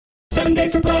7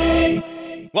 Days to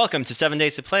Play. Welcome to 7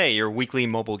 Days to Play, your weekly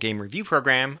mobile game review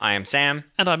program. I am Sam.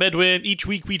 And I'm Edwin. Each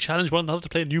week we challenge one another to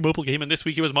play a new mobile game, and this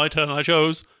week it was my turn and I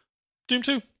chose Doom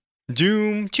 2.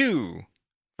 Doom 2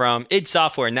 from id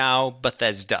Software, now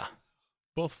Bethesda.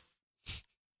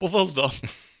 Bethesda.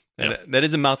 That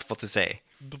is a mouthful to say.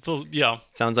 Yeah.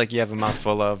 Sounds like you have a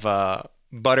mouthful of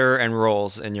butter and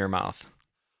rolls in your mouth.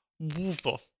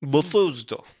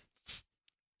 Bethesda.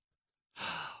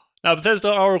 Now,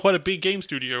 Bethesda are quite a big game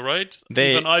studio, right?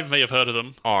 Even I may have heard of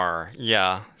them.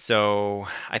 Yeah. So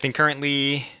I think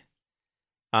currently,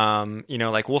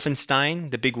 like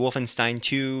Wolfenstein, the big Wolfenstein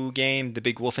 2 game, the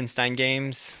big Wolfenstein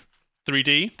games.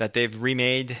 3D? That they've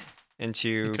remade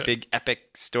into big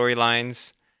epic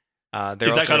storylines.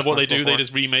 Is that kind of what they do? They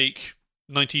just remake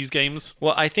 90s games?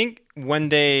 Well, I think when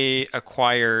they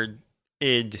acquired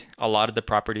id, a lot of the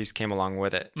properties came along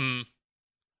with it.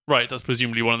 Right, that's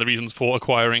presumably one of the reasons for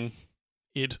acquiring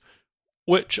id,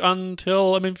 which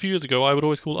until, a few years ago, I would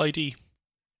always call ID.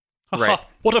 Right.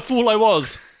 What a fool I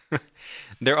was!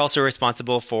 They're also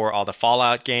responsible for all the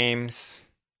Fallout games.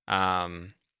 The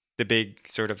big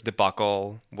sort of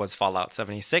debacle was Fallout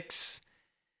 76,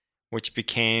 which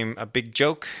became a big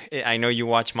joke. I know you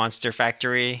watch Monster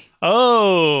Factory.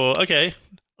 Oh, okay.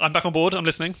 I'm back on board. I'm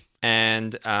listening.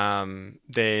 And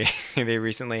they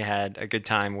recently had a good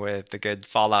time with the good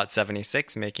Fallout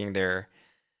 76, making their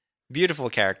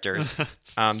beautiful characters.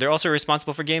 They're also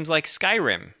responsible for games like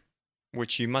Skyrim,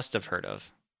 which you must have heard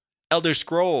of. Elder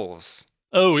Scrolls.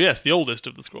 Oh yes, the oldest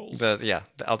of the scrolls. The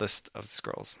eldest of the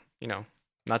scrolls. You know,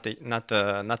 not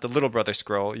the little brother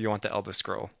scroll. You want the eldest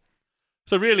scroll.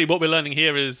 So really, what we're learning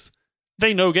here is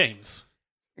they know games.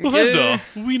 Bethesda,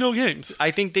 we know games.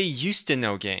 I think they used to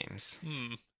know games.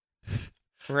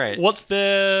 Right. What's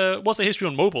their history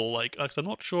on mobile like? Because I'm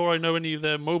not sure I know any of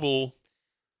their mobile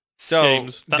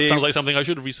games. That sounds like something I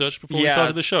should have researched before we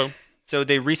started the show. So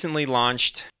they recently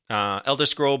launched Elder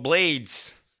Scroll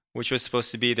Blades, which was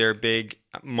supposed to be their big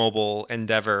mobile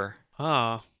endeavor.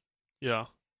 Yeah.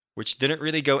 Which didn't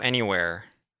really go anywhere.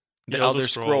 The Elder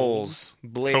Scrolls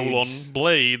Blades.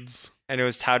 Blades. And it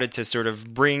was touted to sort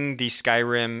of bring the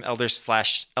Skyrim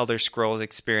Elder Scrolls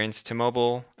experience to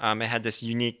mobile. It had this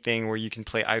unique thing where you can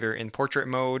play either in portrait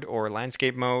mode or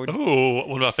landscape mode. Oh,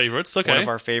 one of our favorites. Okay. One of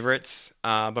our favorites.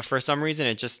 But for some reason,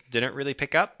 it just didn't really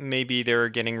pick up. Maybe they were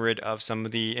getting rid of some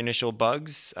of the initial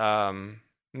bugs.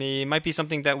 It might be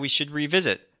something that we should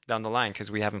revisit down the line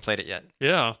because we haven't played it yet.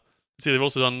 Yeah. See, they've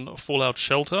also done Fallout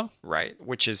Shelter. Right,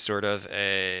 which is sort of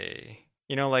a...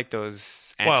 like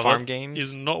those ant farm games?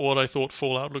 Is not what I thought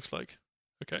Fallout looks like.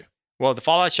 Okay. Well, the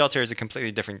Fallout Shelter is a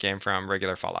completely different game from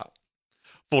regular Fallout.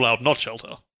 Fallout, not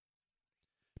Shelter.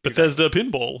 Bethesda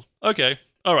Pinball. Okay.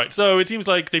 All right. So it seems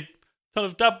like they've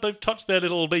touched their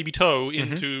little baby toe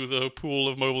into the pool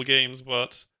of mobile games,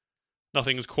 but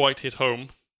nothing's quite hit home.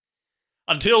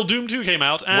 Until Doom 2 came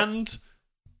out, and...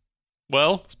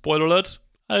 Well, spoiler alert...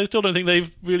 I still don't think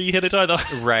they've really hit it either.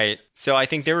 Right. So I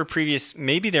think there were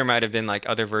maybe there might have been like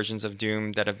other versions of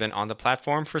Doom that have been on the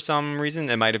platform for some reason.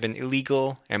 It might have been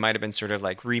illegal. It might have been sort of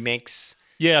like remakes.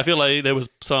 Yeah, I feel like there was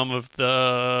some of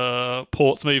the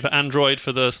ports maybe for Android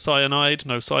for the Cyan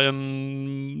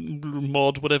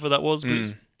mod, whatever that was. But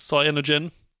it's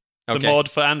Cyanogen. The mod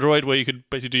for Android where you could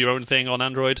basically do your own thing on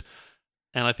Android.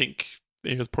 And I think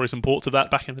there was probably some ports of that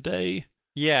back in the day.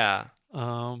 Yeah.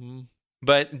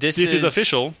 But this is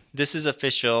official. This is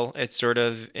official. It's sort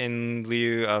of in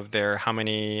lieu of their how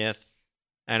manyth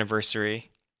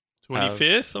anniversary?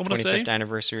 25th, I want to say. 25th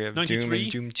anniversary of 93? Doom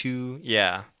and Doom 2.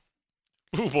 Yeah.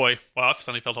 Oh boy. Wow, I've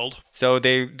suddenly felt old. So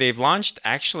they've launched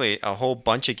actually a whole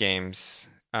bunch of games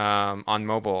on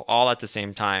mobile all at the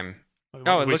same time. It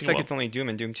looks like it's only Doom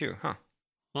and Doom 2, huh?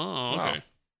 Oh, okay. Wow.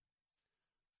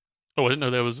 Oh, I didn't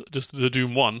know there was just the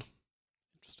Doom 1.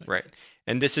 Interesting. Right.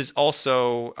 And this is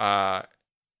also...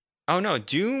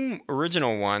 Doom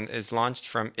Original 1 is launched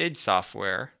from id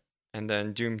Software, and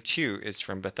then Doom 2 is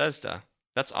from Bethesda.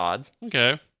 That's odd.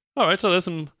 Okay. All right, so there's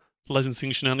some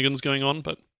licensing shenanigans going on,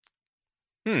 but...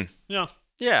 Yeah.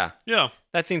 Yeah. Yeah.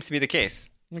 That seems to be the case.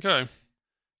 Okay.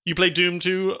 You played Doom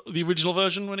 2, the original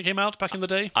version, when it came out back in the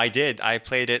day? I did. I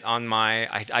played it on my...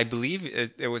 I believe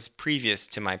it was previous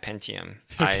to my Pentium.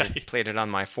 Okay. I played it on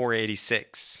my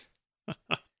 486.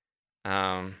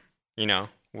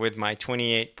 With my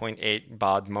 28.8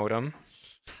 baud modem,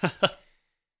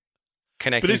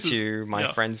 connecting to my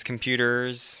friends'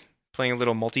 computers, playing a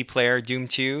little multiplayer Doom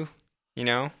 2,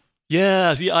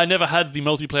 Yeah, see, I never had the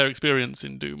multiplayer experience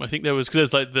in Doom. I think there was, because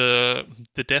there's like the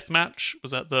deathmatch,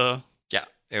 was that the... Yeah,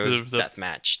 it was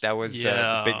deathmatch. That was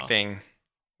the big thing.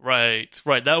 Right.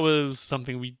 That was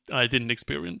something I didn't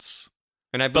experience.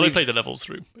 And I But I believe played the levels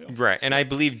through. Yeah. right, and I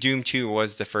believe Doom 2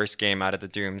 was the first game out of the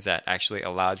Dooms that actually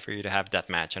allowed for you to have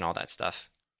deathmatch and all that stuff.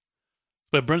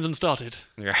 Where Brendan started.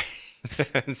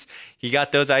 Right. He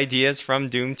got those ideas from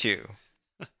Doom 2.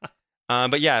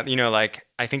 But yeah, like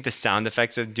I think the sound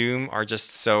effects of Doom are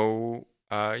just so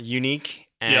unique,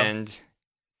 and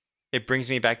it brings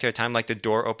me back to a time like the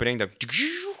door opening,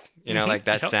 like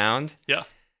that sound. Yeah.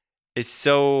 It's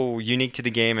so unique to the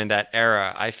game in that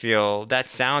era. I feel that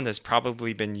sound has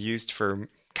probably been used for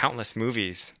countless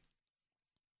movies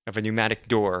of a pneumatic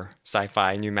door,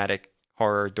 sci-fi pneumatic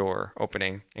horror door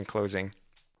opening and closing.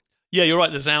 Yeah, you're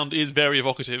right. The sound is very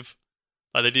evocative.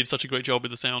 Like, they did such a great job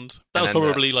with the sound. That And was then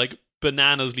probably like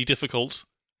bananasly difficult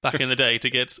back in the day to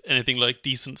get anything like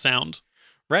decent sound.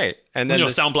 Right. And then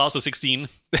Sound Blaster 16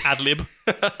 ad lib.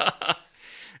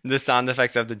 the sound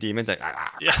effects of the demons, like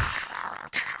Yeah.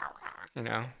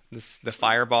 the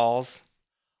fireballs.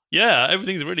 Yeah,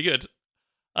 everything's really good.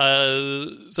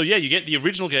 So yeah, you get the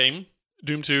original game,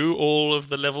 Doom 2, all of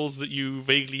the levels that you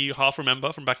vaguely half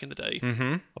remember from back in the day.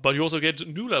 Mm-hmm. But you also get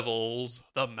new levels,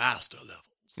 the master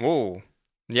levels. Whoa.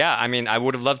 Yeah, I mean, I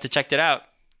would have loved to check it out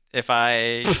if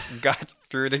I got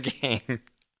through the game.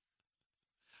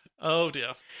 Oh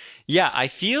dear. Yeah, I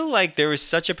feel like there was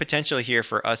such a potential here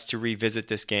for us to revisit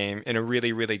this game in a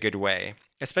really, really good way,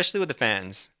 especially with the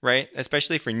fans, right?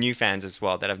 Especially for new fans as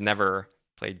well that have never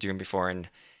played Doom before. And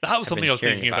That was I've something been I was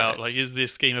hearing thinking about about. it. Like, is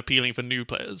this game appealing for new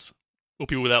players or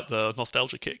people without the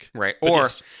nostalgia kick? right. But Or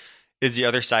yes. is the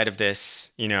other side of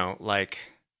this, like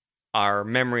our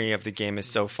memory of the game is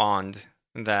so fond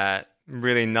that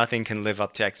really nothing can live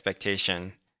up to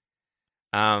expectation.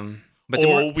 But the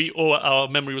more, or our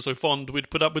memory was so fond we'd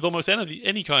put up with almost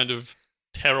any kind of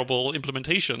terrible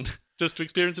implementation just to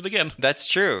experience it again. that's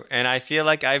true. And I feel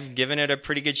like I've given it a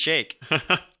pretty good shake.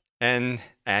 And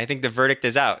I think the verdict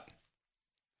is out.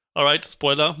 All right,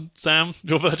 spoiler, Sam,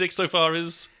 your verdict so far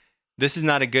is? This is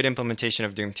not a good implementation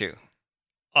of Doom 2.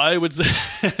 I would say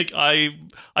I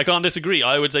can't disagree.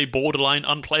 I would say borderline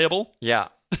unplayable. Yeah.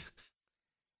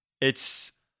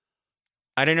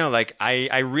 I don't know, like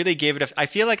I really gave it I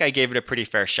feel like I gave it a pretty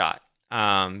fair shot.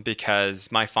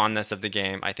 Because my fondness of the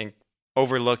game, I think,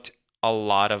 overlooked a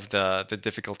lot of the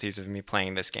difficulties of me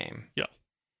playing this game. Yeah.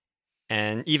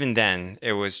 And even then,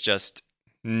 it was just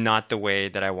not the way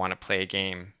that I want to play a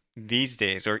game these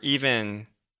days, or even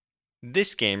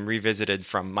this game revisited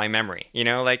from my memory.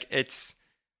 Like it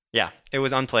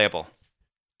was unplayable.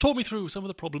 Talk me through some of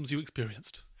the problems you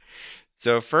experienced.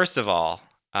 So first of all,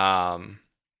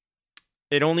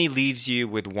 it only leaves you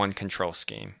with one control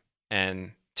scheme.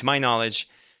 And to my knowledge,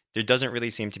 there doesn't really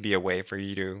seem to be a way for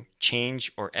you to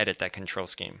change or edit that control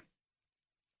scheme.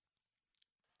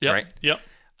 Yeah. Right? Yep.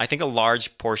 I think a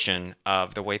large portion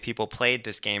of the way people played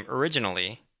this game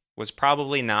originally was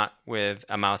probably not with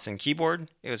a mouse and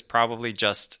keyboard. It was probably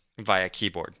just via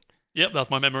keyboard. Yep, that's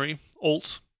my memory.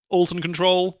 Alt and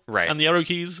control. Right. And the arrow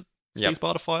keys. Yep.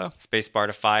 Spacebar to fire. Spacebar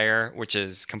to fire, which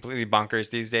is completely bonkers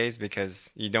these days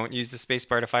because you don't use the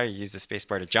spacebar to fire, you use the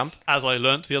spacebar to jump. As I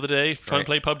learnt the other day, trying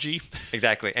to Right. play PUBG.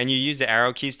 Exactly. And you use the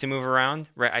arrow keys to move around,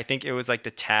 right? I think it was like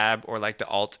the tab or like the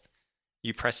alt.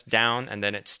 You press down and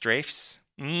then it strafes.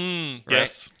 Right.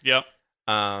 Yes. Yep.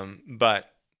 But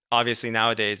obviously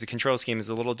nowadays the control scheme is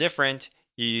a little different.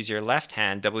 You use your left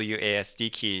hand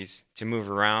WASD keys to move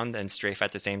around and strafe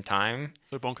at the same time.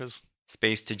 So bonkers.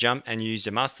 Space to jump, and you use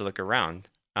your mouse to look around.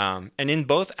 And in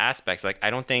both aspects, like I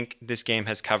don't think this game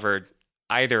has covered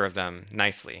either of them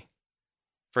nicely.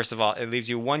 First of all, it leaves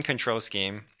you one control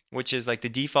scheme, which is like the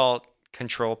default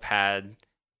control pad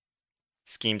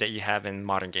scheme that you have in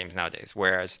modern games nowadays,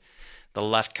 whereas the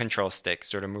left control stick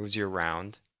sort of moves you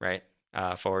around, right?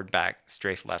 Forward, back,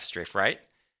 strafe left, strafe right.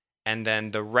 And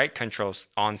then the right control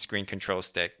on-screen control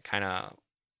stick kind of,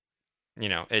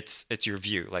 it's your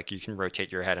view. Like you can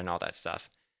rotate your head and all that stuff.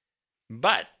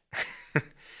 But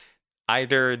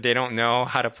either they don't know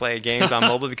how to play games on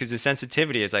mobile because the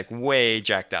sensitivity is like way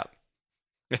jacked up.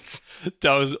 It's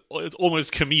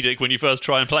almost comedic when you first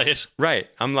try and play it. right.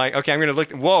 I'm like, okay, I'm going to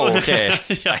look. Whoa, okay.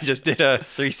 Yeah. I just did a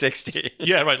 360.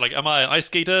 Yeah, right. Like, am I an ice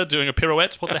skater doing a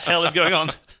pirouette? What the hell is going on?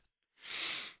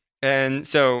 And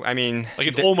so, I mean, Like,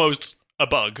 it's almost a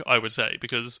bug, I would say,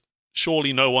 because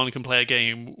surely no one can play a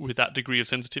game with that degree of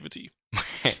sensitivity.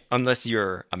 unless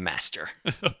you're a master.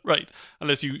 Right.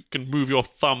 Unless you can move your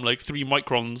thumb like 3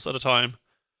 microns at a time.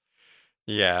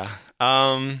 Yeah.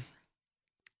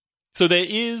 So there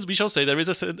is, we shall say, there is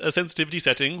a sensitivity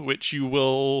setting which you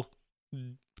will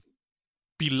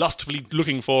be lustfully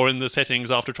looking for in the settings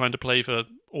after trying to play for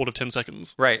all of 10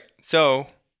 seconds. Right. So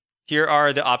here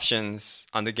are the options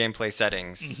on the gameplay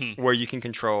settings where you can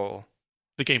control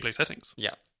the gameplay settings.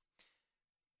 Yeah.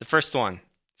 The first one,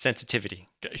 sensitivity.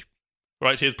 Okay.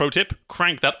 Right, here's pro tip.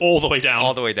 Crank that all the way down.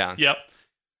 All the way down. Yep.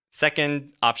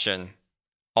 Second option,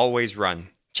 always run.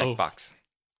 Checkbox.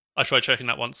 I tried checking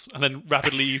that once and then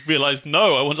rapidly realized,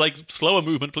 no, I want slower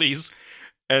movement, please.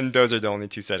 And those are the only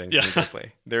two settings in Yeah.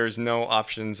 gameplay. There's no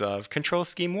options of control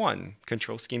scheme 1,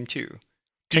 control scheme 2,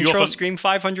 Do you control often- scheme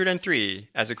 503,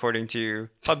 as according to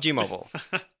PUBG Mobile.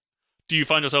 Do you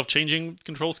find yourself changing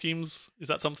control schemes? Is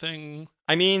that something?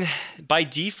 I mean, by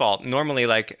default, normally,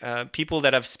 people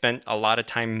that have spent a lot of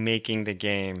time making the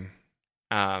game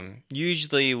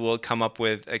usually will come up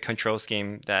with a control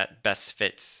scheme that best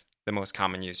fits the most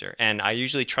common user. And I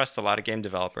usually trust a lot of game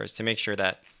developers to make sure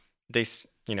that they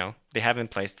have in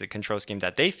place the control scheme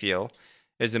that they feel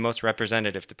is the most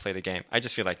representative to play the game. I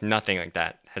just feel like nothing like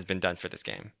that has been done for this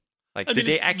game. Did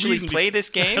they actually play this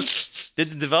game? Did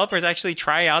the developers actually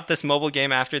try out this mobile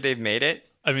game after they've made it?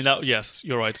 I mean, yes,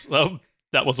 you're right.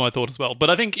 That was my thought as well. But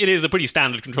I think it is a pretty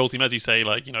standard control scheme, as you say.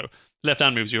 Left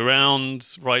hand moves you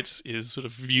around, right is sort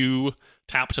of view,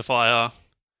 tap to fire.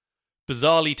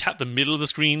 Bizarrely, tap the middle of the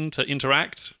screen to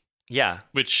interact. Yeah,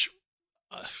 which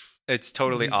it's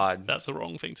totally odd. That's the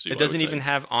wrong thing to do. It doesn't even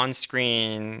have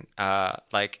on-screen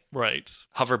right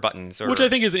hover buttons, which I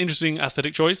think is an interesting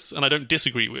aesthetic choice, and I don't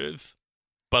disagree with.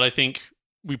 But I think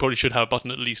we probably should have a button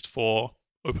at least for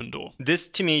open door. This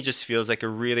to me just feels like a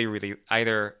really, really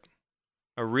either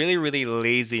a really, really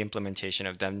lazy implementation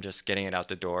of them just getting it out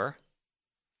the door.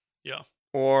 Yeah.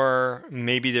 Or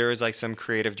maybe there was some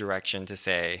creative direction to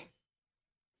say,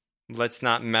 let's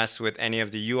not mess with any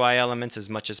of the UI elements as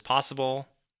much as possible,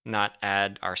 not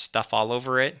add our stuff all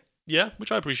over it. Yeah,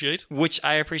 which I appreciate. Which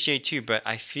I appreciate too, but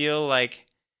I feel like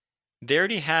they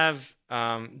already have,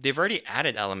 they've already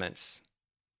added elements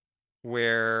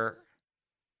where,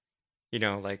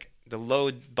 the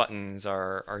load buttons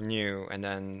are new, and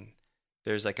then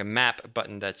there's a map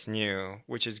button that's new,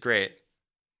 which is great.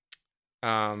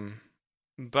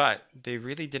 But they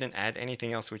really didn't add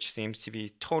anything else, which seems to be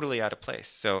totally out of place.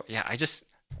 So yeah, I just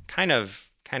kind of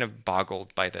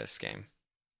boggled by this game.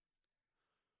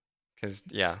 Because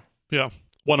yeah.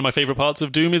 One of my favorite parts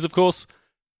of Doom is, of course,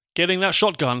 getting that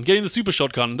shotgun, getting the super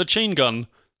shotgun, the chain gun,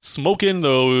 smoking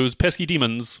those pesky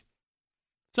demons.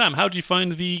 Sam, how do you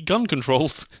find the gun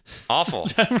controls? Awful.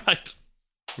 Right.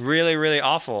 Really, really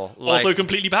awful. Also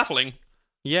completely baffling.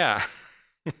 Yeah.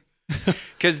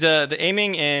 Because the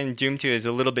aiming in Doom 2 is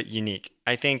a little bit unique.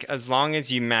 I think as long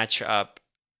as you match up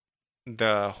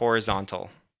the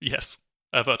horizontal. Yes.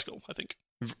 Vertical, I think.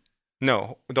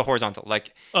 No, the horizontal. I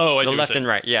see the left and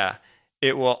right, yeah.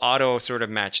 It will auto sort of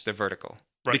match the vertical.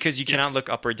 Right. Because you cannot look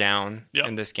up or down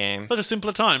in this game. Such a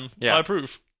simpler time. Yeah. I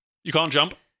approve. You can't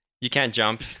jump. You can't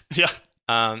jump. Yeah.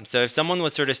 So if someone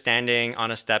was sort of standing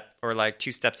on a step or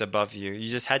 2 steps above you, you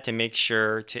just had to make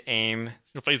sure to aim.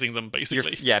 You're facing them,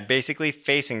 basically. Basically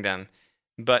facing them.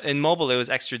 But in mobile, it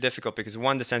was extra difficult because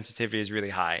 1, the sensitivity is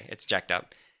really high. It's jacked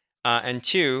up. And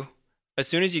 2, as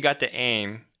soon as you got the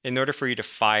aim, in order for you to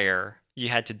fire, you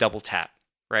had to double tap,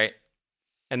 right?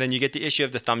 And then you get the issue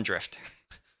of the thumb drift.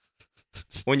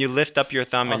 When you lift up your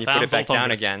thumb and you put it back down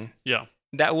again,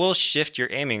 that will shift your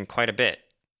aiming quite a bit.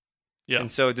 Yeah.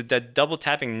 And so the double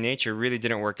tapping nature really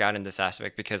didn't work out in this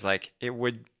aspect because it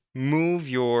would move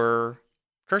your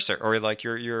cursor or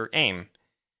your aim.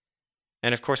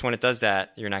 And of course, when it does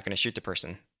that, you're not going to shoot the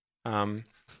person. And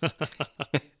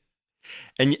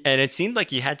it seemed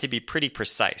like you had to be pretty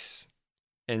precise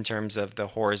in terms of the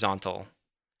horizontal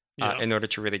in order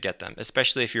to really get them,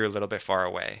 especially if you're a little bit far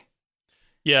away.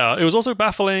 Yeah, it was also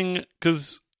baffling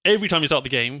because every time you start the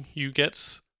game, you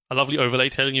get a lovely overlay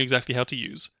telling you exactly how to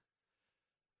use.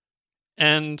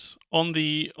 And on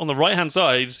the right-hand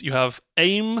side, you have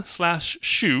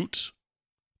aim/shoot,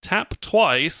 tap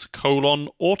twice,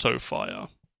 auto fire.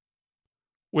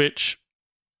 Which,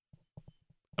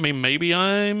 I mean, maybe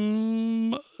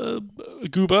I'm a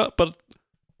goober, but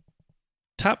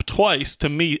tap twice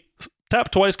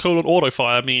auto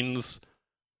fire means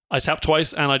I tap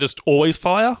twice and I just always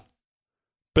fire.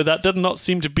 But that did not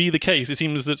seem to be the case. It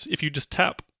seems that if you just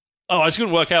tap... I just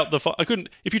couldn't work out I couldn't...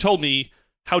 If you told me,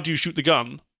 how do you shoot the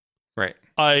gun? Right.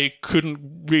 I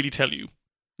couldn't really tell you.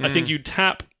 I think you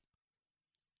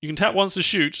can tap once to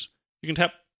shoot, you can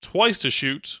tap twice to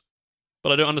shoot,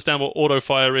 but I don't understand what auto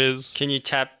fire is. Can you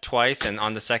tap twice and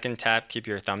on the second tap keep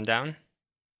your thumb down?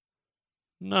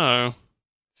 No.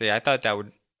 See, I thought that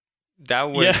would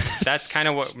Yes. That's kind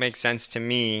of what makes sense to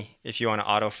me if you want to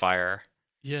auto fire.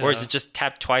 Yeah. Or is it just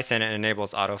tap twice and it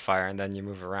enables auto fire and then you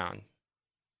move around?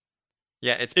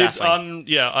 Yeah, it's baffling.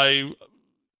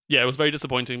 It was very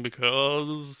disappointing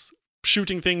because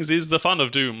shooting things is the fun of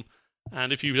Doom.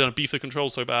 And if you don't beef the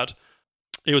controls so bad,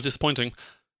 it was disappointing.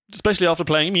 Especially after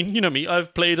playing, I mean, you know me,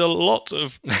 I've played a lot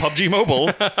of PUBG Mobile.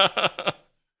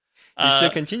 You still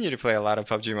continue to play a lot of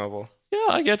PUBG Mobile. Yeah,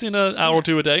 I get in an hour or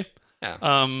two a day. Yeah.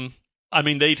 I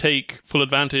mean, they take full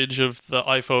advantage of the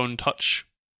iPhone touch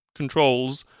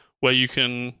controls where you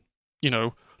can,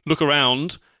 look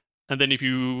around, and then if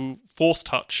you force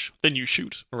touch, then you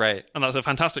shoot. Right. And that's a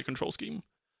fantastic control scheme.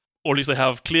 Or at least they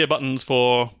have clear buttons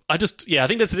for... I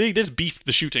think they just beefed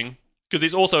the shooting. Because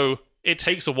it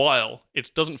takes a while.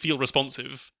 It doesn't feel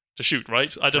responsive to shoot,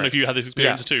 right? I don't know if you had this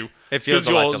experience too. It feels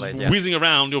a lot delayed, you're whizzing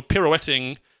around, you're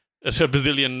pirouetting at a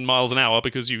bazillion miles an hour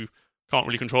because you can't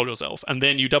really control yourself. And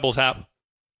then you double tap.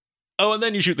 Oh, and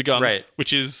then you shoot the gun. Right.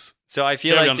 Which is... So I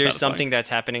feel like there's something that's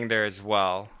happening there as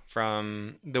well.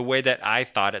 From the way that I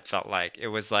thought it felt like. It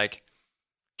was like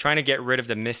trying to get rid of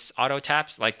the miss auto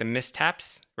taps, like the miss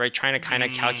taps, right? Trying to kind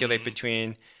of calculate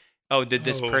between, did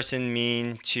this person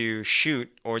mean to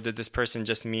shoot, or did this person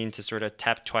just mean to sort of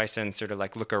tap twice and sort of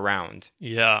like look around?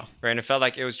 Yeah. Right. And it felt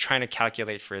like it was trying to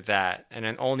calculate for that. And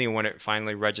then only when it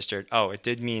finally registered, it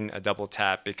did mean a double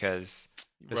tap because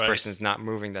this person's not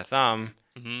moving the thumb,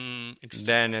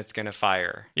 then it's going to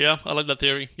fire. Yeah, I like that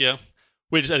theory. Yeah.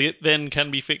 Which then can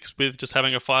be fixed with just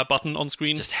having a fire button on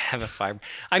screen. Just have a fire.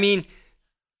 I mean,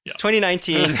 it's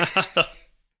 2019.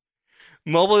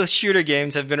 Mobile shooter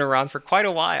games have been around for quite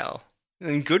a while.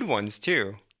 And good ones,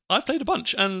 too. I've played a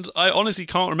bunch, and I honestly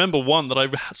can't remember one that I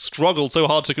struggled so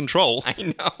hard to control.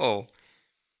 I know.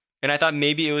 And I thought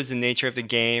maybe it was the nature of the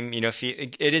game.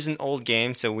 It is an old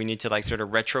game, so we need to like sort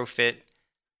of retrofit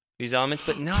these elements.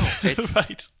 But no,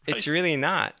 it's really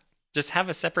not. Just have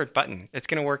a separate button. It's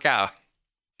going to work out.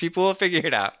 People will figure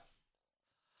it out.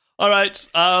 All right,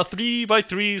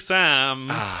 3x3, Sam.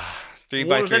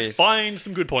 3x3. Let's find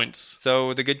some good points.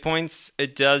 So the good points,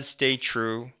 it does stay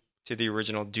true to the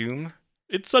original Doom.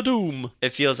 It's a Doom. It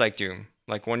feels like Doom.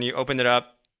 Like when you open it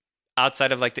up,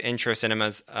 outside of like the intro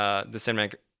cinemas, the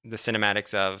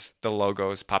cinematics of the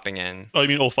logos popping in. Oh, you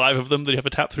mean all 5 of them that you have to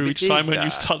tap through each time when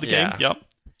you start the game? Yep.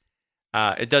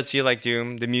 It does feel like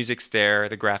Doom. The music's there,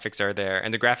 the graphics are there,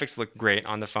 and the graphics look great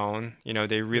on the phone.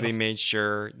 They really made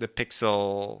sure the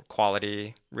pixel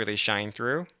quality really shined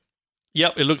through.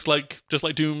 Yep, it looks like just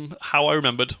like Doom, how I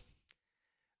remembered.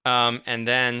 And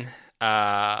then,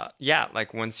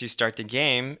 like once you start the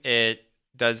game, it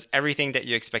does everything that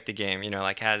you expect the game.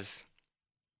 Has,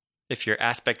 if your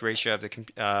aspect ratio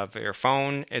of your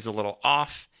phone is a little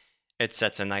off, it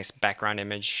sets a nice background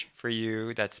image for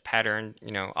you that's patterned,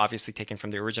 obviously taken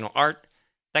from the original art.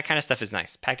 That kind of stuff is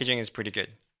nice. Packaging is pretty good.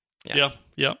 Yeah.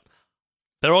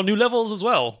 There are new levels as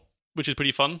well, which is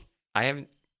pretty fun.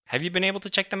 Have you been able to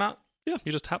check them out? Yeah,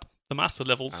 you just tap the master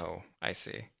levels. Oh, I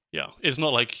see. Yeah, it's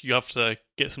not like you have to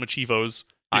get some achievos.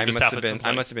 I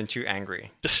must have been too angry.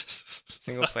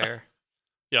 Single player.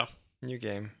 Yeah. New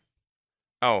game.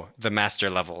 Oh, the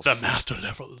master levels. The master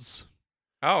levels.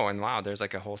 Oh, and wow, there's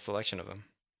like a whole selection of them.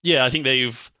 Yeah, I think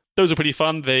those are pretty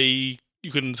fun. You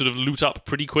can sort of loot up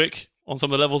pretty quick on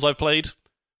some of the levels I've played.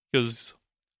 Because,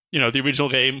 the original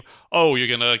game, you're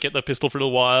going to get the pistol for a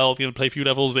little while, you're going to play a few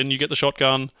levels, then you get the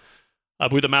shotgun.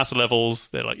 But with the master levels,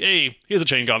 they're like, hey, here's a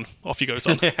chain gun. Off you go,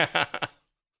 son.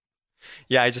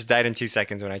 Yeah, I just died in 2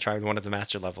 seconds when I tried one of the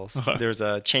master levels. Uh-huh. There's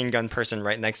a chain gun person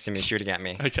right next to me shooting at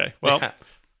me. Okay, well,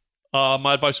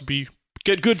 my advice would be,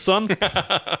 get good, son.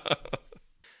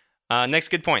 Next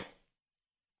good point.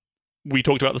 We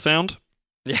talked about the sound.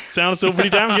 Yeah. Sounds still pretty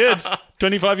damn good.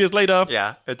 25 years later.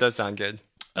 Yeah, it does sound good.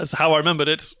 That's how I remembered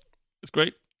it. It's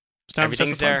great.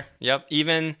 Everything's there. Yep.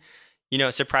 Even,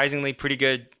 surprisingly pretty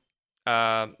good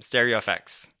stereo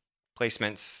effects,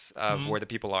 placements of where the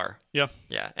people are. Yeah.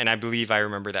 Yeah. And I believe I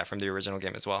remember that from the original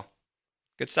game as well.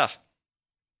 Good stuff.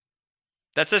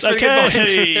 That's it for the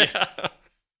good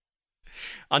points.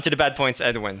 On to the bad points,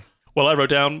 Edwin. Well, I wrote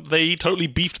down, they totally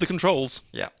beefed the controls.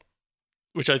 Yeah.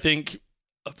 Which I think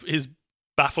is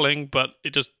baffling, but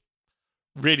it just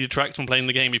really detracts from playing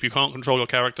the game. If you can't control your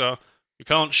character, you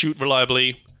can't shoot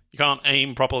reliably, you can't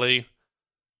aim properly.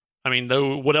 I mean,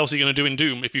 though, what else are you going to do in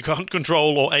Doom if you can't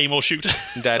control or aim or shoot?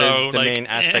 That is the main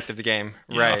aspect of the game.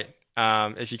 Yeah.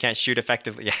 Right. If you can't shoot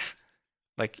effectively,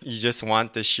 like you just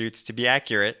want the shoots to be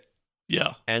accurate.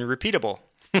 Yeah. And repeatable.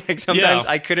 Like sometimes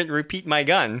I couldn't repeat my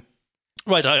gun.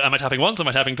 Right, am I tapping once? Am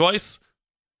I tapping twice?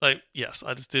 Like, yes,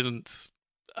 I just didn't...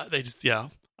 I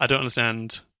don't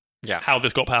understand how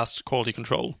this got past quality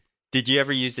control. Did you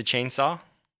ever use the chainsaw?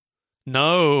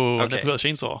 No, I never got the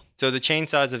chainsaw. So the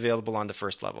chainsaw is available on the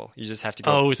first level. You just have to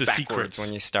go it's backwards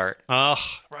when you start. Oh,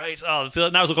 right. Oh,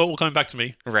 now it's all coming back to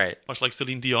me. Right. Much like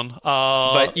Celine Dion.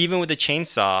 But even with the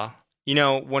chainsaw,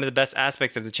 one of the best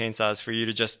aspects of the chainsaw is for you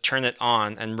to just turn it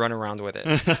on and run around with it.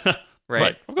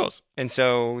 Right? Of course. And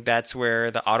so that's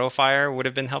where the auto fire would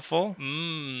have been helpful.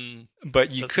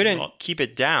 But you couldn't keep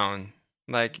it down.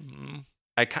 Like,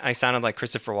 I sounded like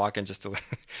Christopher Walken just a little.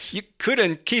 You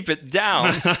couldn't keep it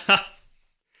down.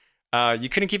 You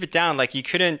couldn't keep it down. Like, you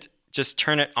couldn't just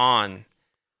turn it on.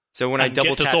 So when I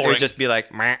double tap, it would just be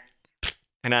like, meh.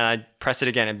 And then I'd press it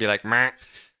again and be like, meh.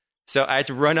 So I had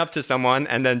to run up to someone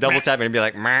and then double tap it and be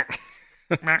like, meh.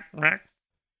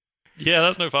 Yeah,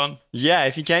 that's no fun. Yeah,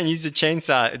 if you can't use a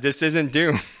chainsaw, this isn't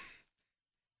Doom.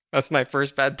 That's my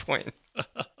first bad point.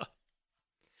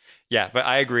 Yeah, but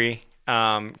I agree.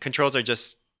 Controls are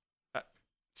just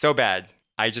so bad.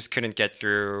 I just couldn't get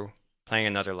through playing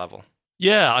another level.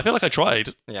 Yeah, I feel like I tried.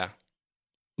 Yeah.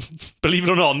 Believe it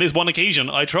or not, on this one occasion,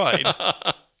 I tried.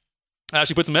 I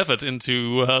actually put some effort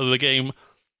into the game.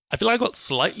 I feel like I got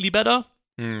slightly better.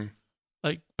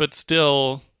 But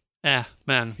still,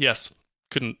 man, yes,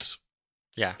 couldn't.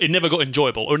 Yeah. It never got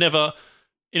enjoyable, or it never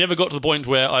got to the point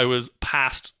where I was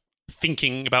past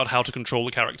thinking about how to control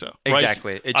the character. Right?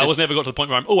 Exactly. I was never got to the point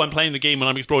where I'm playing the game and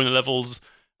I'm exploring the levels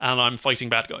and I'm fighting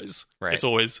bad guys. Right. It's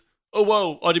always, oh,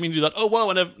 whoa, I didn't mean to do that. Oh,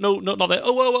 whoa, no, not there.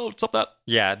 Oh, whoa, stop that.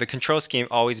 Yeah, the control scheme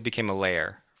always became a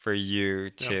layer for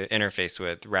you to interface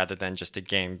with rather than just a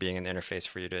game being an interface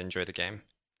for you to enjoy the game.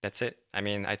 That's it. I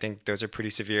mean, I think those are pretty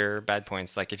severe bad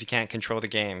points. Like, if you can't control the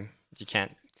game, you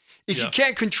can't... If you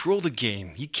can't control the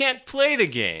game, you can't play the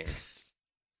game.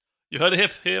 You heard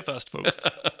it here first, folks.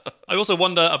 I also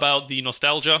wonder about the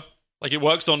nostalgia. Like, it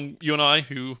works on you and I,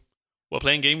 who were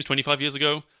playing games 25 years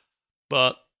ago,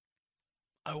 but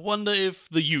I wonder if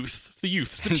the youths,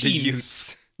 the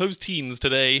teens, those teens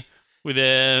today with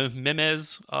their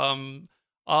memes,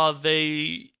 are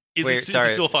they... Is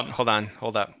this still fun?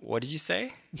 Hold up. What did you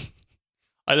say?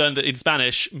 I learned that in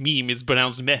Spanish, meme is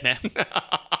pronounced meme,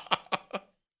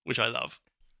 which I love.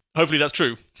 Hopefully that's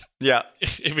true. Yeah.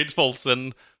 If it's false,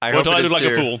 then I look like too.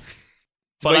 a fool.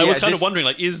 But I was kind of wondering,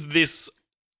 like, does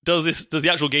the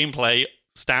actual gameplay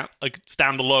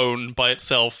stand alone by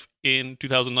itself in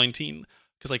 2019?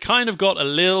 Because I kind of got a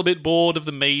little bit bored of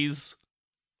the maze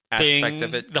aspect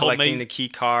of it, collecting the key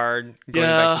card, going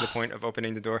back to the point of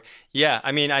opening the door. Yeah,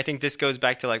 I mean, I think this goes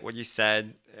back to like what you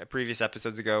said previous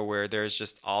episodes ago, where there's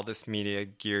just all this media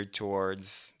geared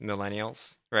towards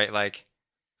millennials, right? Like,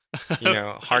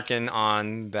 hearken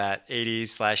on that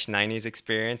 80s/90s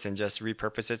experience and just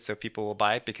repurpose it so people will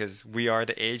buy it because we are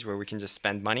the age where we can just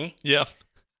spend money. Yeah.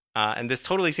 And this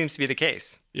totally seems to be the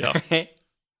case. Yeah.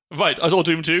 Right. I saw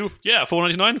Doom 2. Yeah,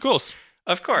 $4.99, of course.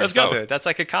 Of course. Let's go. I'll do it. That's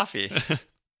like a coffee.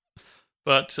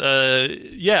 But,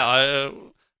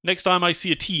 next time I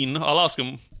see a teen, I'll ask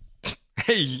him.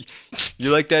 Hey,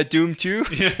 you like that Doom 2?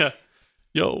 Yeah.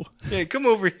 Yo. Yeah, come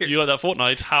over here. You like that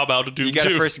Fortnite? How about a Doom 2? You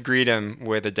gotta first greet him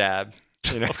with a dab.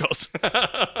 Of course.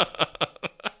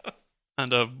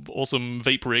 And a awesome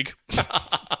vape rig.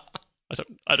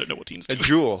 I don't know what teens do. A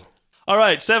jewel. All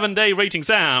right, 7-day rating,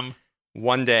 Sam.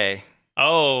 1 day.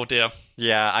 Oh, dear.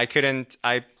 Yeah, I couldn't...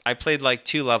 I played like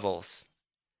 2 levels.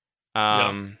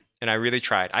 And I really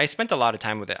tried. I spent a lot of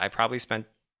time with it. I probably spent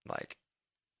like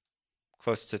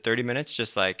close to 30 minutes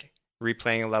just like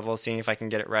replaying a level, seeing if I can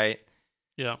get it right.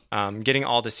 Yeah. Getting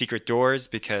all the secret doors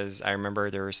because I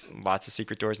remember there was lots of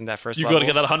secret doors in that first level. You've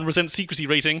got to get that 100% secrecy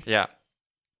rating. Yeah.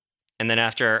 And then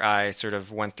after I sort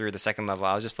of went through the second level,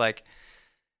 I was just like,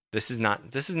 this is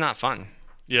not fun.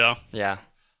 Yeah. Yeah.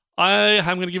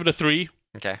 I'm going to give it a 3.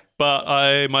 Okay.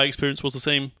 But my experience was the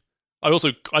same.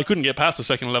 I couldn't get past the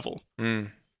second level.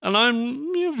 And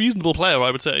I'm a reasonable player, I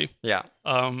would say. Yeah.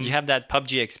 You have that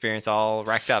PUBG experience all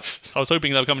racked up. I was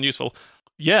hoping that would come in useful.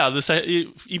 Yeah,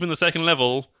 even the second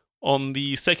level, on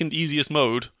the second easiest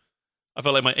mode, I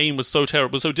felt like my aim was so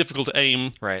terrible, so difficult to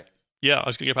aim. Right. Yeah, I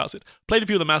was going to get past it. Played a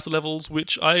few of the master levels,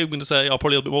 which I'm going to say are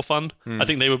probably a little bit more fun. I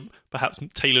think they were perhaps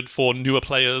tailored for newer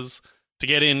players to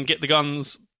get in, get the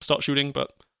guns, start shooting.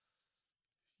 But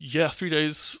yeah, 3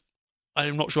 days...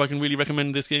 I'm not sure I can really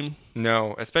recommend this game.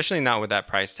 No, especially not with that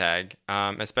price tag.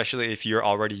 Especially if you're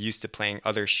already used to playing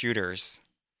other shooters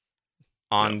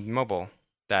on mobile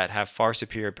that have far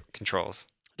superior controls.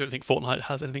 I don't think Fortnite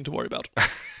has anything to worry about.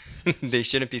 They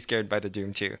shouldn't be scared by the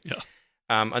Doom 2. Yeah.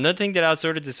 Another thing that I was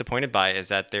sort of disappointed by is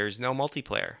that there's no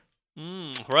multiplayer.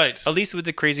 Right. At least with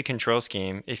the crazy control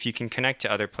scheme, if you can connect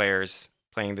to other players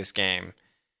playing this game,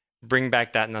 bring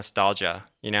back that nostalgia,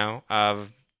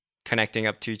 of connecting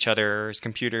up to each other's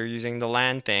computer using the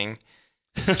LAN thing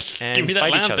and Give me that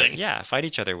fight LAN each other. thing. Yeah, fight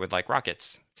each other with like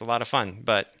rockets. It's a lot of fun,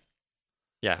 but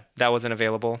yeah, that wasn't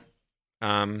available.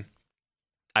 I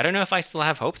don't know if I still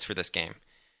have hopes for this game.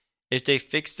 If they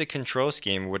fixed the control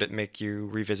scheme, would it make you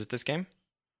revisit this game?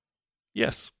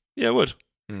 Yes. Yeah, it would.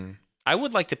 I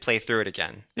would like to play through it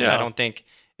again. And Yeah. I don't think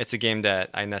it's a game that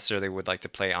I necessarily would like to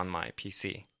play on my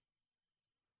PC.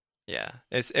 Yeah,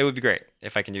 it would be great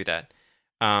if I can do that.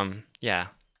 Yeah.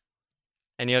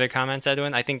 Any other comments,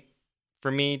 Edwin? I think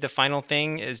for me, the final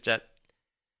thing is that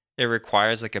it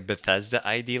requires like a Bethesda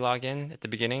ID login at the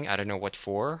beginning. I don't know what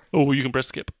for. Oh, you can press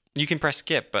skip. You can press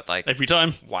skip, but like Every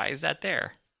time. why is that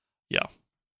there? Yeah.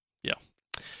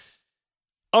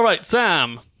 All right,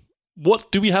 Sam.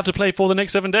 What do we have to play for the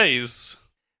next 7 days?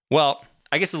 Well,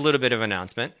 I guess a little bit of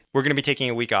announcement. We're going to be taking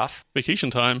a week off, Vacation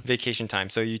time. vacation time.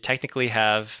 So you technically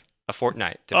have a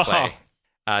fortnight to play.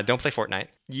 Don't play Fortnite.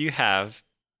 You have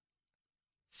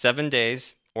 7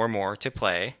 days or more to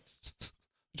play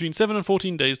Between 7 and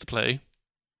 14 days to play.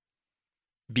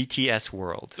 BTS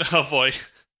World. Oh, boy.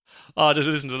 I just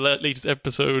listened to the latest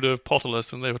episode of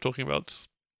Potterless, and they were talking about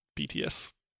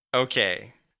BTS.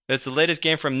 Okay. That's the latest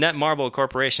game from Netmarble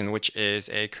Corporation, which is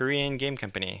a Korean game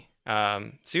company.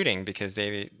 Suiting because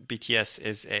BTS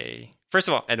is a... First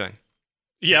of all, Edwin,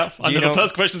 Yeah, I know the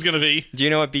first question is going to be... do you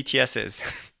know what BTS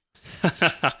is?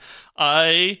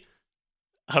 I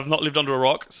have not lived under a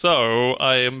rock, so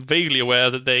I am vaguely aware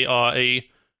that they are a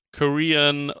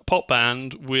Korean pop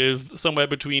band with somewhere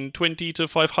between 20 to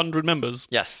 500 members.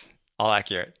 Yes, all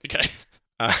accurate. Okay.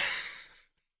 Uh,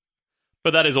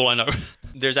 But that is all I know.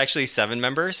 there's actually 7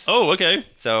 members. Oh, okay.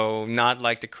 So not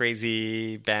like the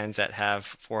crazy bands that have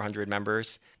 400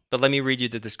 members. But let me read you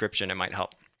the description. It might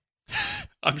help.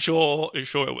 I'm sure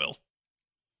it will.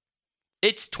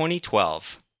 It's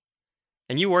 2012,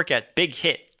 and you work at Big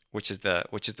Hit, which is the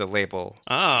label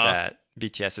that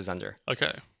BTS is under.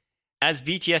 Okay. As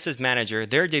BTS's manager,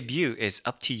 their debut is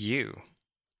up to you.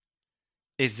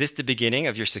 Is this the beginning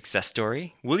of your success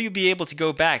story? Will you be able to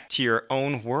go back to your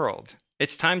own world?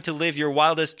 It's time to live your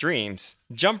wildest dreams.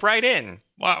 Jump right in.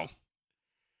 Wow.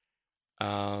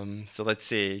 So let's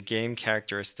see. Game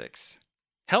characteristics.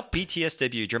 Help BTS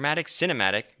debut dramatic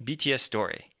cinematic BTS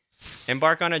story.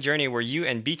 Embark on a journey where you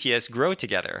and BTS grow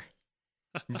together.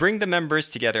 Bring the members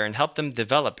together and help them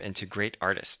develop into great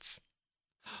artists.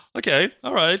 Okay.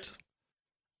 All right.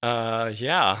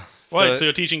 Yeah. Right. So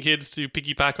you're teaching kids to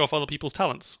piggyback off other people's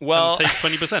talents. Well- And take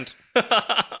 20%.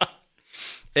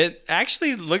 It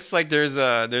actually looks like there's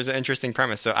an interesting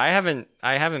premise. So I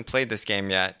haven't played this game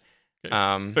yet.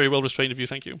 Okay. Very well restrained of you.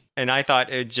 Thank you. And I thought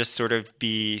it'd just sort of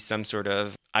be some sort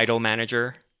of idol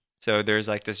manager. So there's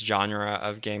like this genre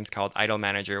of games called idol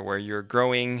manager where you're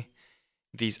growing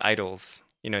these idols.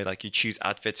 You know, like you choose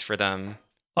outfits for them.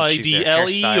 You choose their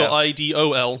IDLE hairstyle.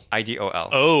 or IDOL? IDOL.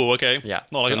 Oh, okay. Yeah.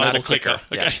 Not like so an not idle a clicker.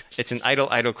 clicker. Yeah. Okay. It's an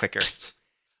idol clicker.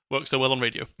 Works so well on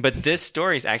radio. But this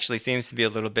story actually seems to be a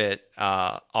little bit,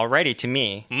 already to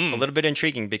me, a little bit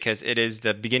intriguing because it is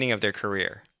the beginning of their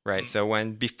career, right? So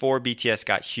before BTS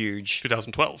got huge,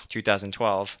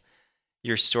 2012,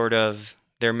 you're sort of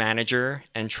their manager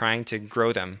and trying to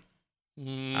grow them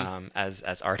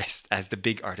as artists, as the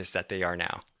big artists that they are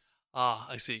now. Ah,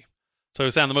 I see. So,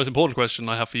 Sam, the most important question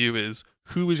I have for you is,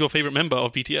 who is your favorite member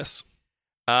of BTS?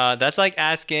 That's like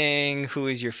asking who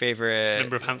is your favorite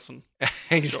Member of Hanson.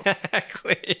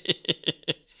 Exactly.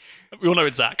 We all know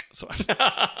it's Zach. So.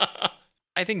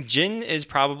 I think Jin is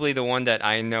probably the one that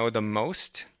I know the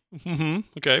most.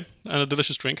 Okay. And a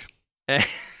delicious drink.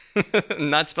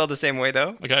 Not spelled the same way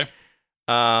though. Okay.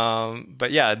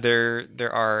 But yeah,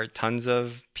 there are tons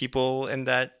of people in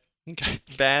that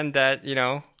band that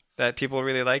that people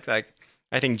really like. Like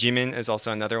I think Jimin is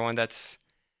also another one that's.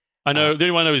 I know the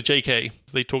only one I know is JK.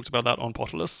 They talked about that on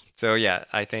Potterless. So yeah,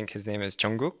 I think his name is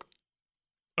Jungkook.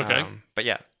 Okay. But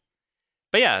yeah,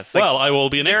 it's like, well, I will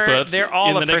be an expert they're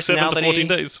all in a the next 7 to personality.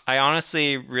 14 days. I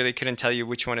honestly really couldn't tell you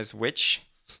which one is which.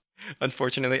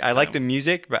 Unfortunately, I like the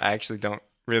music, but I actually don't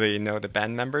really know the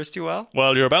band members too well.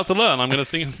 Well, you're about to learn. I'm going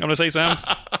to say, Sam.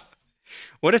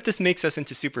 What if this makes us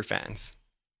into super fans?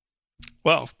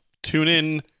 Well, tune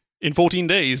in 14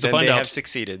 days to Then find they out. have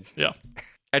succeeded. Yeah.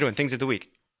 Edwin, things of the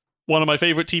week. One of my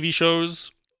favorite TV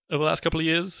shows over the last couple of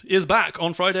years is back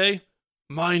on Friday.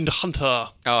 Mindhunter.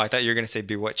 Oh, I thought you were going to say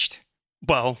Bewitched.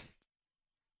 Well,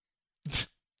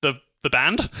 the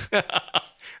band.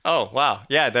 Oh, wow.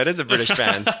 Yeah, that is a British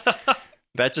band.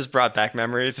 That just brought back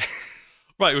memories.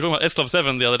 Right, we were talking about S Club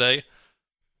 7 the other day.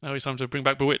 Now it's time to bring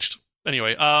back Bewitched.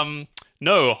 Anyway,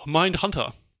 no,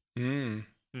 Mindhunter.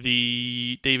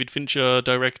 The David Fincher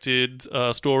directed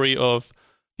story of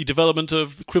the development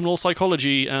of criminal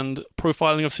psychology and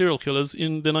profiling of serial killers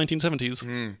in the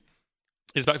 1970s.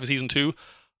 It's back for season 2.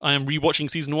 I am rewatching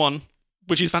season 1,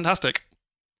 which is fantastic.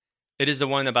 It is the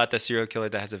one about the serial killer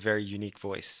that has a very unique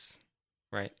voice,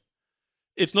 right?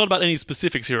 it's not about any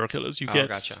specific serial killers. You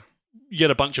Gotcha. you get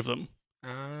a bunch of them,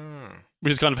 Oh.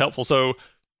 which is kind of helpful. So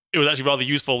it was actually rather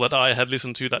useful that I had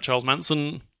listened to that Charles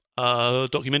Manson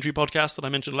documentary podcast that I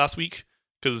mentioned last week,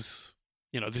 because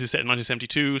this is set in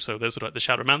 1972, so there's sort of like the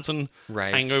shadow of Manson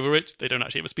hanging over it. They don't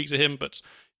actually ever speak to him, but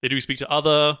they do speak to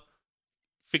other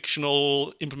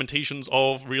fictional implementations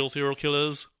of real serial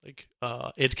killers, like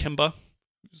Ed Kemper,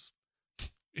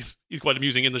 he's quite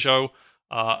amusing in the show,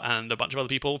 and a bunch of other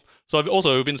people. So I've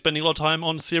also been spending a lot of time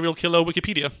on serial killer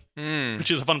Wikipedia,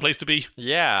 which is a fun place to be.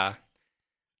 Yeah.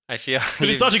 I feel But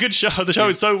it's such a good show. The show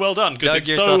is so well done because it's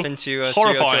yourself so into a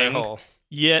horrifying, hole.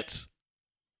 yet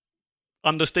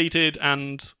understated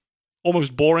and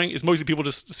almost boring. It's mostly people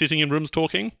just sitting in rooms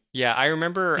talking. Yeah, I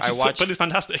remember I watched but it's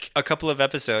fantastic. a couple of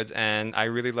episodes, and I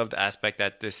really love the aspect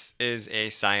that this is a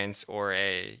science or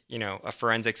a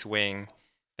forensics wing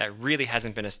that really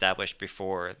hasn't been established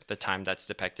before the time that's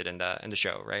depicted in the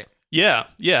show, right? Yeah,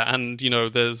 and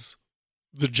there's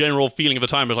the general feeling of the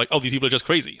time of like, oh, these people are just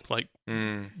crazy. Like,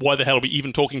 why the hell are we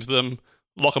even talking to them?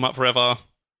 Lock them up forever,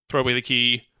 throw away the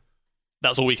key.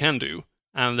 That's all we can do.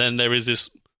 And then there is this,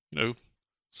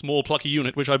 small plucky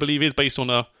unit, which I believe is based on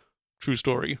a true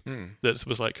story, that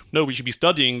was like, no, we should be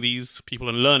studying these people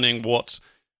and learning what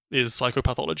is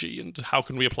psychopathology and how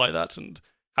can we apply that and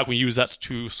how can we use that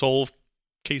to solve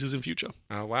cases in future.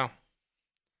 Oh, wow.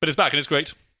 But it's back and it's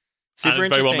great. Super and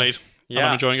it's very well made. Yeah.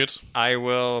 I'm enjoying it. I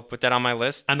will put that on my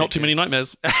list. And not too many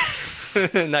nightmares.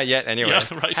 Not yet, anyway.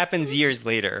 Yeah, right. Happens years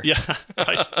later. Yeah,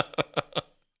 right.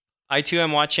 I, too,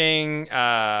 am watching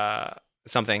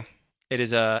something. It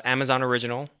is a Amazon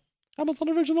original. Amazon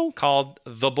original? Called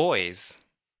The Boys.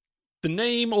 The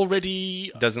name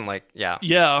already... Doesn't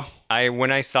Yeah. When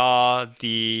I saw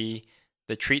the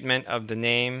treatment of the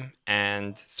name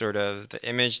and sort of the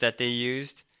image that they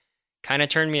used, kind of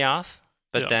turned me off.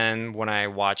 But then when I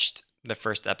watched the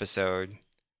first episode,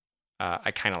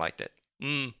 I kind of liked it.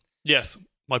 Yes,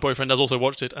 my boyfriend has also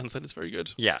watched it and said it's very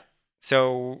good. Yeah.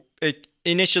 So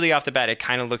initially off the bat, it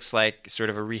kind of looks like sort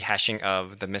of a rehashing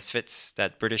of The Misfits,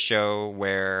 that British show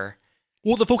where...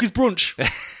 What the fuck is brunch?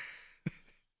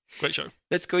 Great show.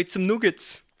 Let's go eat some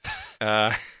nuggets.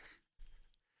 But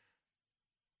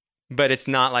it's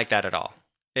not like that at all.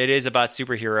 It is about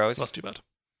superheroes. That's too bad.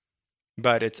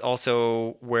 But it's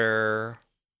also where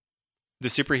the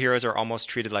superheroes are almost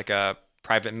treated like a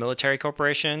private military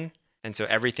corporation. And so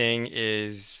everything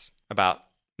is about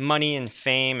money and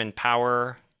fame and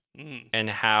power, and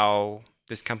how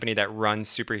this company that runs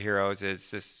superheroes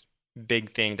is this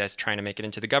big thing that's trying to make it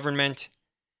into the government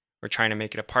or trying to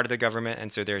make it a part of the government.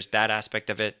 And so there's that aspect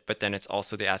of it. But then it's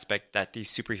also the aspect that these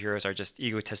superheroes are just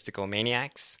egotistical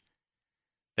maniacs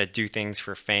that do things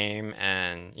for fame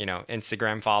and,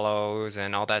 Instagram follows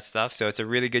and all that stuff. So it's a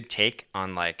really good take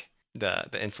on like the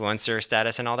influencer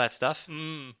status and all that stuff.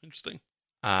 Interesting.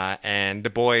 And The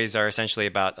Boys are essentially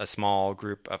about a small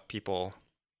group of people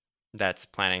that's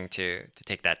planning to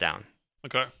take that down.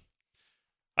 Okay.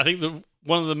 I think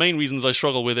one of the main reasons I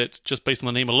struggle with it, just based on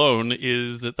the name alone,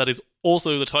 is that is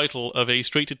also the title of a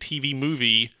straight-to-TV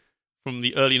movie from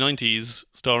the early 90s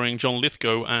starring John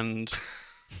Lithgow and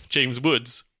James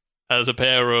Woods as a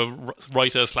pair of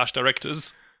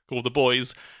writer/directors called The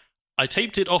Boys. I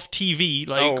taped it off TV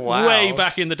way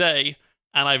back in the day,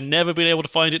 and I've never been able to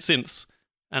find it since.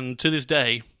 And to this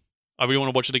day, I really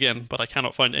want to watch it again, but I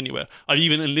cannot find it anywhere. I've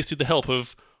even enlisted the help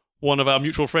of one of our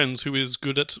mutual friends who is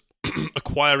good at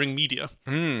acquiring media.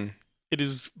 It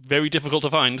is very difficult to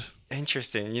find.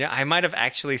 Interesting. I might have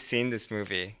actually seen this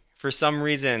movie. For some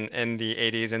reason, in the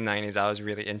 80s and 90s, I was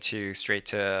really into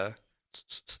straight-to-home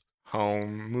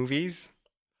movies.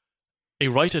 A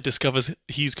writer discovers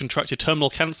he's contracted terminal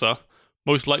cancer,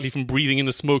 most likely from breathing in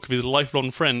the smoke of his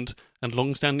lifelong friend and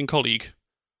long-standing colleague.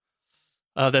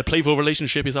 Their playful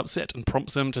relationship is upset and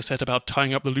prompts them to set about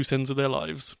tying up the loose ends of their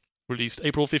lives. Released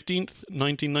April 15th,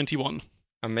 1991.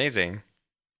 Amazing.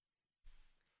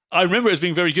 I remember it as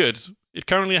being very good. It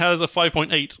currently has a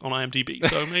 5.8 on IMDb,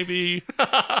 so maybe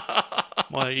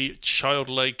my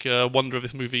childlike wonder of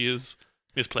this movie is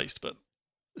misplaced. But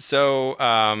so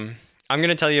I'm going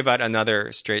to tell you about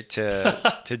another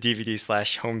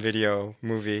straight-to-DVD/home video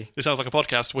movie. This sounds like a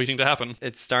podcast waiting to happen.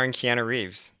 It's starring Keanu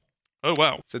Reeves. Oh,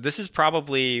 wow. So this is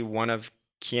probably one of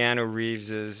Keanu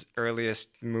Reeves'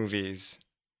 earliest movies.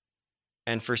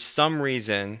 And for some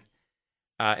reason,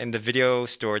 in the video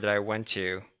store that I went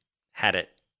to, had it.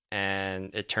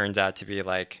 And it turns out to be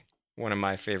like one of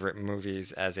my favorite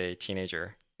movies as a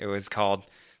teenager. It was called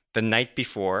The Night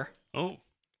Before. Oh.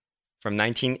 From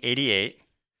 1988.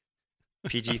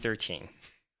 PG-13.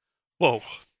 Whoa.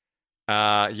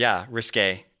 Yeah,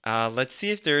 risque. Let's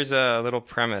see if there's a little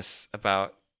premise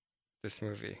about this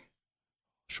movie.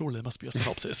 Surely there must be a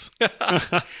synopsis.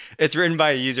 It's written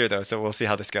by a user, though, so we'll see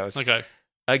how this goes. Okay.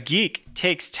 A geek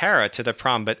takes Tara to the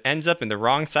prom but ends up in the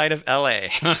wrong side of LA.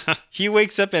 He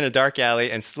wakes up in a dark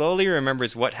alley and slowly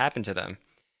remembers what happened to them.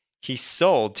 He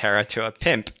sold Tara to a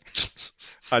pimp.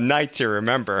 A night to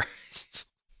remember.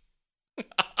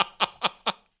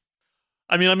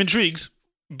 I mean, I'm intrigued.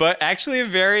 But actually a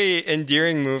very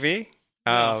endearing movie.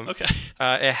 Okay.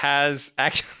 It has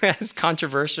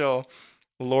controversial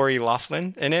Lori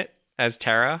Loughlin in it as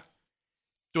Tara.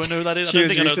 Do I know who that is? She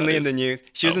was recently in the news.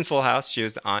 She was in Full House. She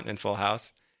was the aunt in Full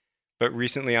House. But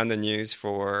recently on the news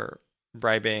for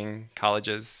bribing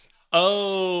colleges.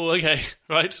 Oh, okay.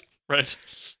 Right.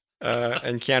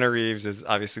 And Keanu Reeves is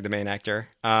obviously the main actor.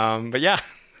 But yeah.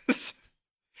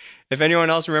 If anyone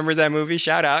else remembers that movie,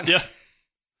 shout out. Yeah.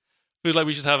 Feels like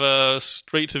we should have a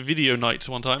straight-to-video night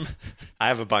one time. I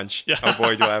have a bunch. Yeah. Oh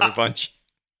boy, do I have a bunch.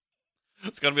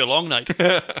 It's going to be a long night.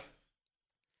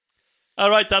 All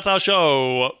right, that's our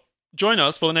show. Join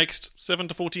us for the next 7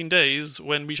 to 14 days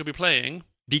when we shall be playing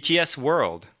BTS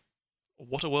World.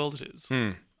 What a World It Is.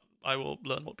 I will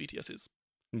learn what BTS is.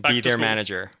 Be their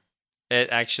manager. It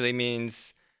actually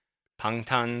means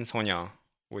방탄소녀,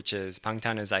 which is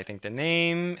Bangtan is I think the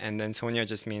name, and then 소녀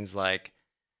just means like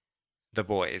the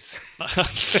boys.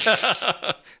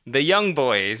 The young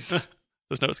boys.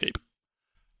 There's no escape.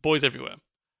 Boys everywhere.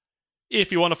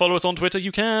 If you want to follow us on Twitter,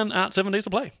 you can at 7 Days to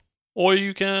Play. Or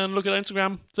you can look at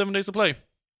Instagram, 7 Days to Play.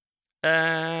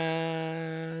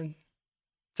 7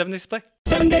 Days to Play.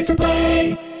 7 Days to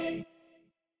Play.